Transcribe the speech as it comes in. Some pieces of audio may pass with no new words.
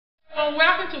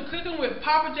Welcome to Cooking with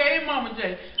Papa J and Mama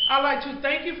J. I'd like to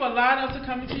thank you for allowing us to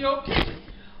come into your kitchen.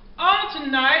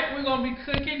 Tonight, we're going to be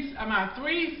cooking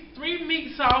three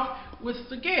meat sauce with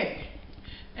spaghetti.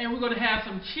 And we're going to have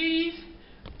some cheese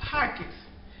pockets.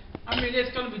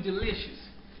 It's going to be delicious.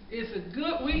 It's a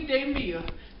good weekday meal.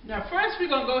 Now, first we're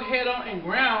going to go ahead on and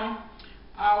ground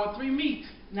our three meats.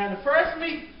 Now, the first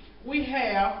meat we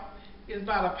have is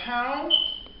about a pound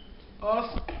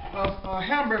of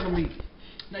hamburger meat.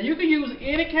 Now, you can use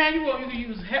any kind you want. You can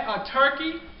use a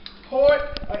turkey,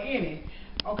 pork, or any.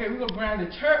 Okay, we're gonna grind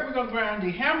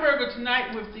the hamburger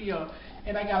tonight with the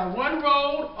and I got one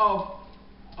roll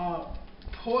of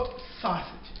pork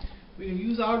sausage. We can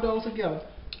use all those together.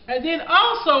 And then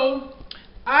also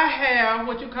I have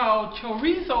what you call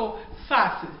chorizo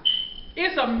sausage.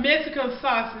 It's a Mexican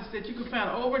sausage that you can find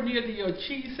over near the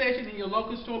cheese section in your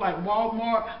local store like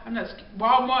Walmart.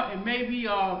 Walmart and maybe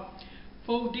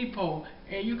Food Depot,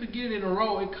 and you could get it in a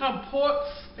roll. It come pork,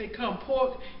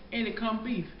 and it come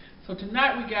beef. So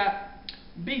tonight we got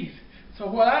beef. So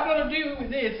what I'm gonna do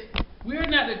with this, we're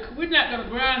not gonna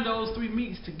grind those three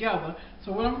meats together.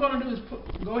 So what I'm gonna do is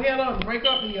go ahead on and break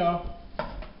up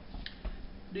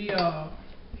the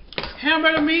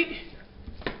hamburger meat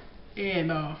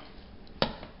and the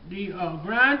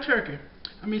ground turkey.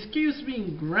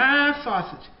 Ground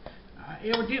sausage.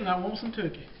 Evidently I want some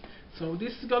turkey. So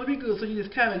this is gonna be good. So you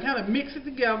just kind of mix it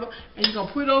together, and you're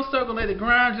gonna put it on circle, let it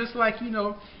grind just like you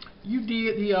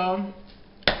did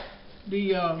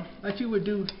like you would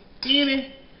do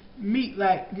any meat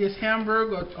like this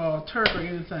hamburger or turkey or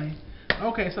anything.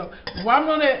 Okay, so what I'm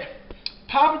gonna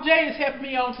Papa J is helping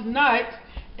me on tonight,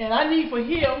 and I need for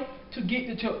him to get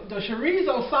the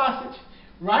chorizo sausage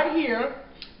right here,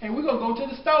 and we're gonna go to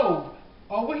the stove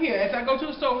over here. As I go to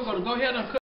the stove, we're gonna go ahead and cook.